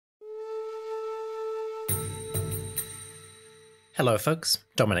Hello folks,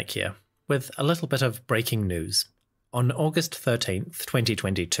 Dominic here, with a little bit of breaking news. On August 13th,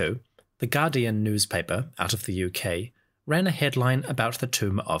 2022, the Guardian newspaper out of the UK ran a headline about the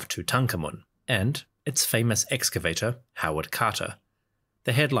tomb of Tutankhamun and its famous excavator, Howard Carter.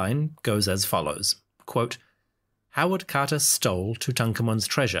 The headline goes as follows, quote, "Howard Carter stole Tutankhamun's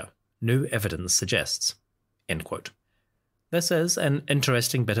treasure, new evidence suggests," end quote. This is an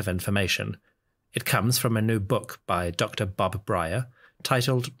interesting bit of information. It comes from a new book by Dr. Bob Breyer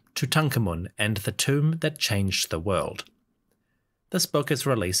titled Tutankhamun and the Tomb That Changed the World. This book is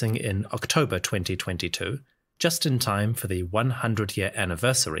releasing in October 2022, just in time for the 100-year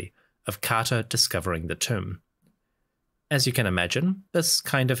anniversary of Carter discovering the tomb. As you can imagine, this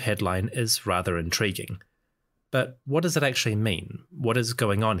kind of headline is rather intriguing. But what does it actually mean? What is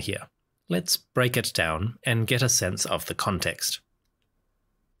going on here? Let's break it down and get a sense of the context.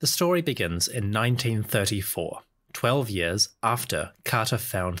 The story begins in 1934, 12 years after Carter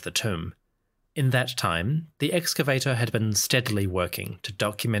found the tomb. In that time, the excavator had been steadily working to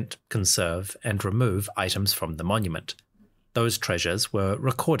document, conserve, and remove items from the monument. Those treasures were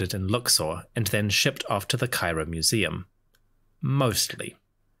recorded in Luxor and then shipped off to the Cairo Museum. Mostly.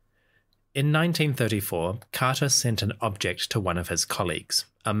 In 1934, Carter sent an object to one of his colleagues,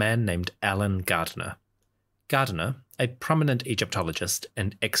 a man named Alan Gardner. Gardner, a prominent Egyptologist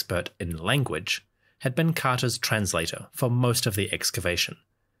and expert in language, had been Carter's translator for most of the excavation.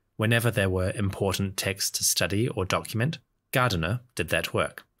 Whenever there were important texts to study or document, Gardner did that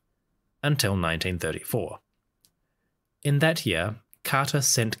work. Until 1934. In that year, Carter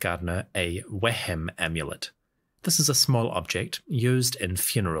sent Gardner a Wehem amulet. This is a small object used in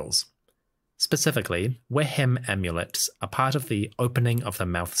funerals. Specifically, Wehem amulets are part of the opening of the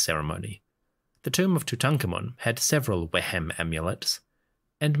mouth ceremony. The tomb of Tutankhamun had several Wehem amulets,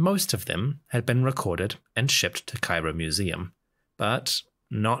 and most of them had been recorded and shipped to Cairo Museum. But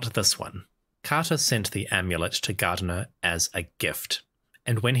not this one. Carter sent the amulet to Gardner as a gift,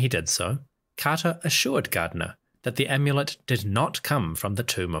 and when he did so, Carter assured Gardner that the amulet did not come from the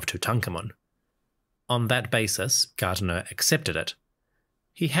tomb of Tutankhamun. On that basis, Gardner accepted it.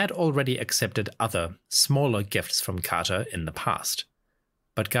 He had already accepted other, smaller gifts from Carter in the past.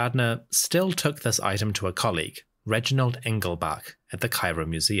 But Gardner still took this item to a colleague, Reginald Engelbach, at the Cairo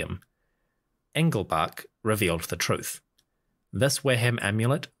Museum. Engelbach revealed the truth. This Wehem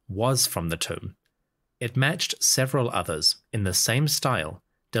amulet was from the tomb. It matched several others in the same style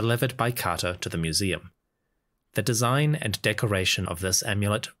delivered by Carter to the museum. The design and decoration of this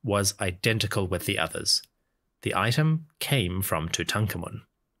amulet was identical with the others. The item came from Tutankhamun.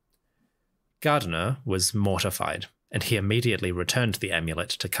 Gardner was mortified, and he immediately returned the amulet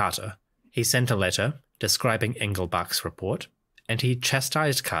to Carter. He sent a letter describing Engelbach's report, and he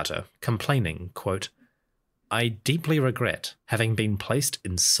chastised Carter, complaining, quote, "I deeply regret having been placed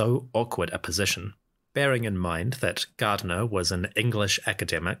in so awkward a position." Bearing in mind that Gardner was an English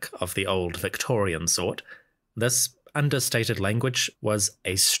academic of the old Victorian sort, this understated language was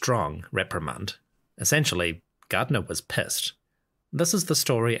a strong reprimand. Essentially, Gardner was pissed. This is the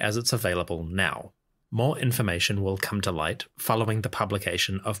story as it's available now. More information will come to light following the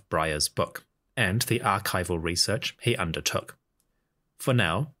publication of Breyer's book and the archival research he undertook. For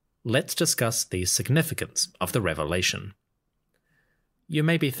now, let's discuss the significance of the revelation. You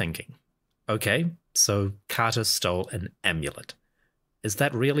may be thinking, okay, so Carter stole an amulet. Is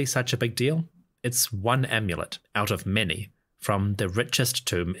that really such a big deal? It's one amulet out of many from the richest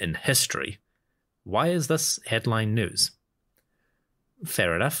tomb in history. Why is this headline news?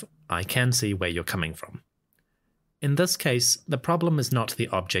 Fair enough, I can see where you're coming from. In this case, the problem is not the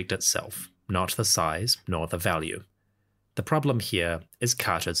object itself, not the size, nor the value. The problem here is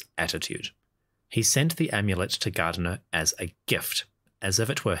Carter's attitude. He sent the amulet to Gardner as a gift, as if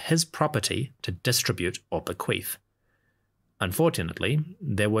it were his property to distribute or bequeath. Unfortunately,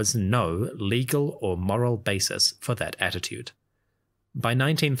 there was no legal or moral basis for that attitude. By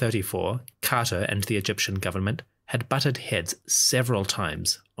 1934, Carter and the Egyptian government had butted heads several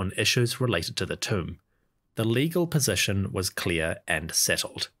times on issues related to the tomb. The legal position was clear and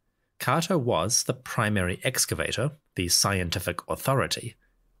settled. Carter was the primary excavator, the scientific authority,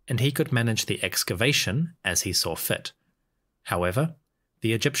 and he could manage the excavation as he saw fit. However,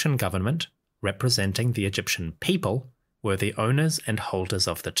 the Egyptian government, representing the Egyptian people, were the owners and holders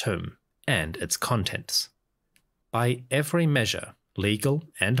of the tomb and its contents. By every measure, legal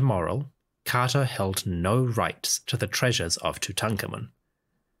and moral, Carter held no rights to the treasures of Tutankhamun.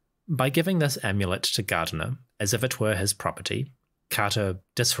 By giving this amulet to Gardner as if it were his property, Carter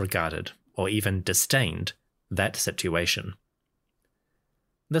disregarded or even disdained that situation.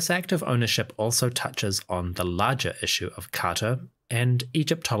 This act of ownership also touches on the larger issue of Carter and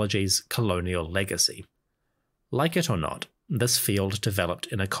Egyptology's colonial legacy. Like it or not, this field developed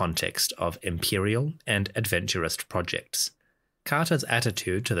in a context of imperial and adventurist projects. Carter's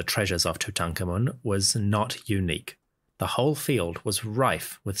attitude to the treasures of Tutankhamun was not unique. The whole field was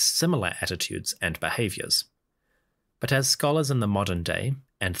rife with similar attitudes and behaviours. But as scholars in the modern day,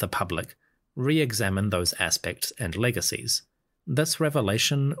 and the public, re-examine those aspects and legacies, this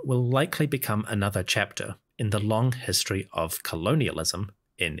revelation will likely become another chapter in the long history of colonialism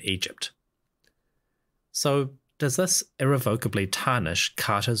in Egypt. So, does this irrevocably tarnish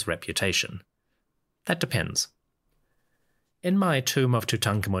Carter's reputation? That depends. In my Tomb of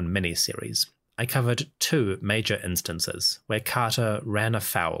Tutankhamun mini-series, I covered two major instances where Carter ran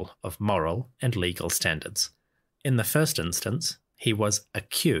afoul of moral and legal standards. In the first instance, he was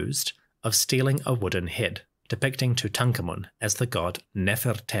accused of stealing a wooden head depicting Tutankhamun as the god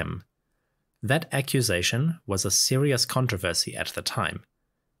Nefertem. That accusation was a serious controversy at the time,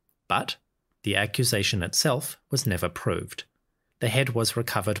 but the accusation itself was never proved. The head was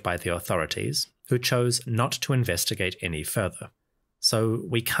recovered by the authorities, who chose not to investigate any further. So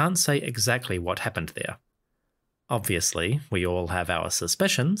we can't say exactly what happened there. Obviously, we all have our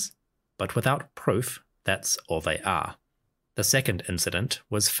suspicions, but without proof, that's all they are. The second incident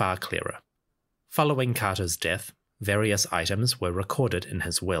was far clearer. Following Carter's death, various items were recorded in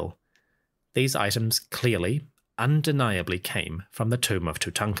his will. These items clearly, undeniably came from the tomb of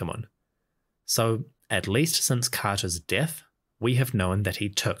Tutankhamun. So, at least since Carter's death, we have known that he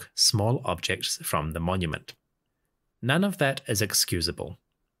took small objects from the monument. None of that is excusable,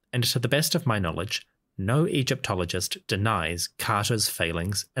 and to the best of my knowledge, no Egyptologist denies Carter's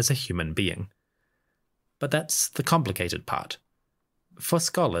failings as a human being. But that's the complicated part. For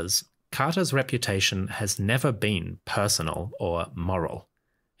scholars, Carter's reputation has never been personal or moral.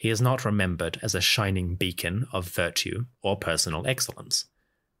 He is not remembered as a shining beacon of virtue or personal excellence.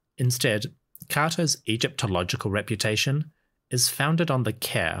 Instead, Carter's Egyptological reputation is founded on the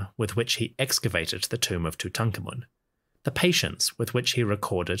care with which he excavated the tomb of Tutankhamun, the patience with which he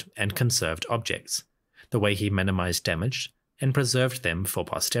recorded and conserved objects, the way he minimized damage and preserved them for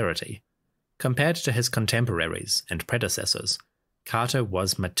posterity. Compared to his contemporaries and predecessors, Carter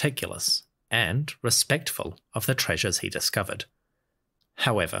was meticulous and respectful of the treasures he discovered.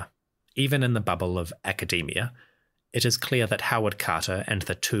 However, even in the bubble of academia, it is clear that Howard Carter and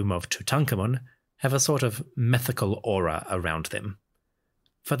the tomb of Tutankhamun have a sort of mythical aura around them.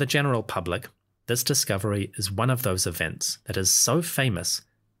 For the general public, this discovery is one of those events that is so famous,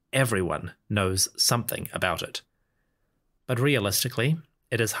 everyone knows something about it. But realistically,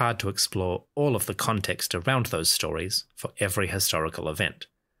 it is hard to explore all of the context around those stories for every historical event.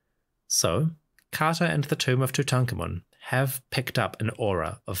 So, Carter and the tomb of Tutankhamun have picked up an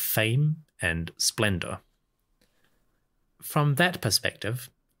aura of fame and splendor. From that perspective,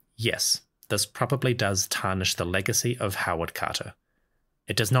 yes, this probably does tarnish the legacy of Howard Carter.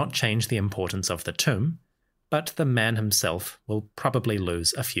 It does not change the importance of the tomb, but the man himself will probably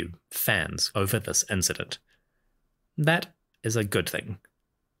lose a few fans over this incident. That is a good thing.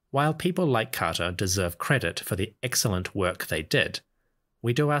 While people like Carter deserve credit for the excellent work they did,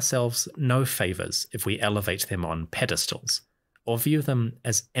 we do ourselves no favours if we elevate them on pedestals, or view them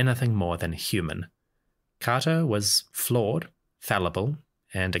as anything more than human. Carter was flawed, fallible,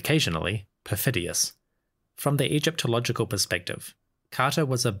 and occasionally perfidious. From the Egyptological perspective, Carter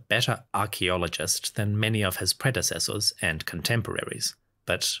was a better archaeologist than many of his predecessors and contemporaries.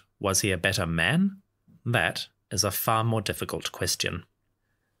 But was he a better man? That is a far more difficult question.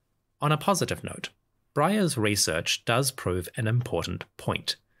 On a positive note, Breyer's research does prove an important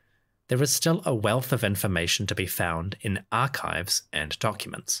point. There is still a wealth of information to be found in archives and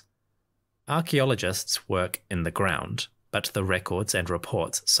documents. Archaeologists work in the ground, but the records and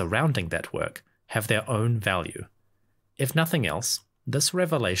reports surrounding that work have their own value. If nothing else, this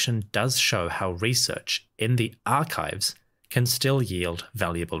revelation does show how research in the archives can still yield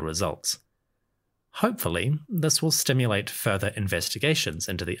valuable results. Hopefully, this will stimulate further investigations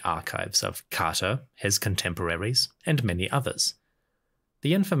into the archives of Carter, his contemporaries, and many others.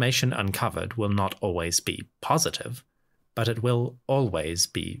 The information uncovered will not always be positive, but it will always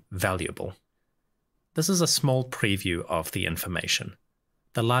be valuable. This is a small preview of the information.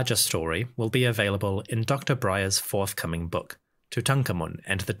 The larger story will be available in Dr. Breyer's forthcoming book, Tutankhamun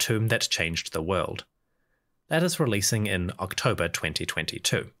and the Tomb That Changed the World. That is releasing in October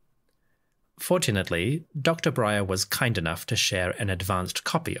 2022. Fortunately, Dr. Breyer was kind enough to share an advanced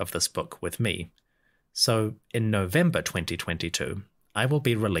copy of this book with me. So, in November 2022, I will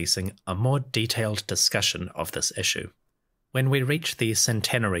be releasing a more detailed discussion of this issue. When we reach the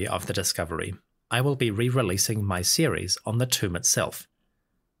centenary of the discovery, I will be re-releasing my series on the tomb itself.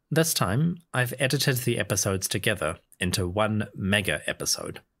 This time, I've edited the episodes together into one mega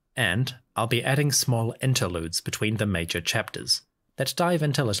episode, and I'll be adding small interludes between the major chapters that dive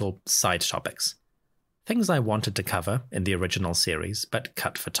into little side topics. Things I wanted to cover in the original series but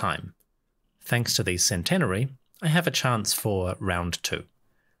cut for time. Thanks to the centenary, I have a chance for round 2.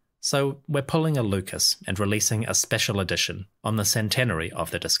 So we're pulling a Lucas and releasing a special edition on the centenary of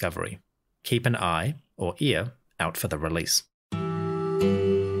the discovery. Keep an eye or ear out for the release.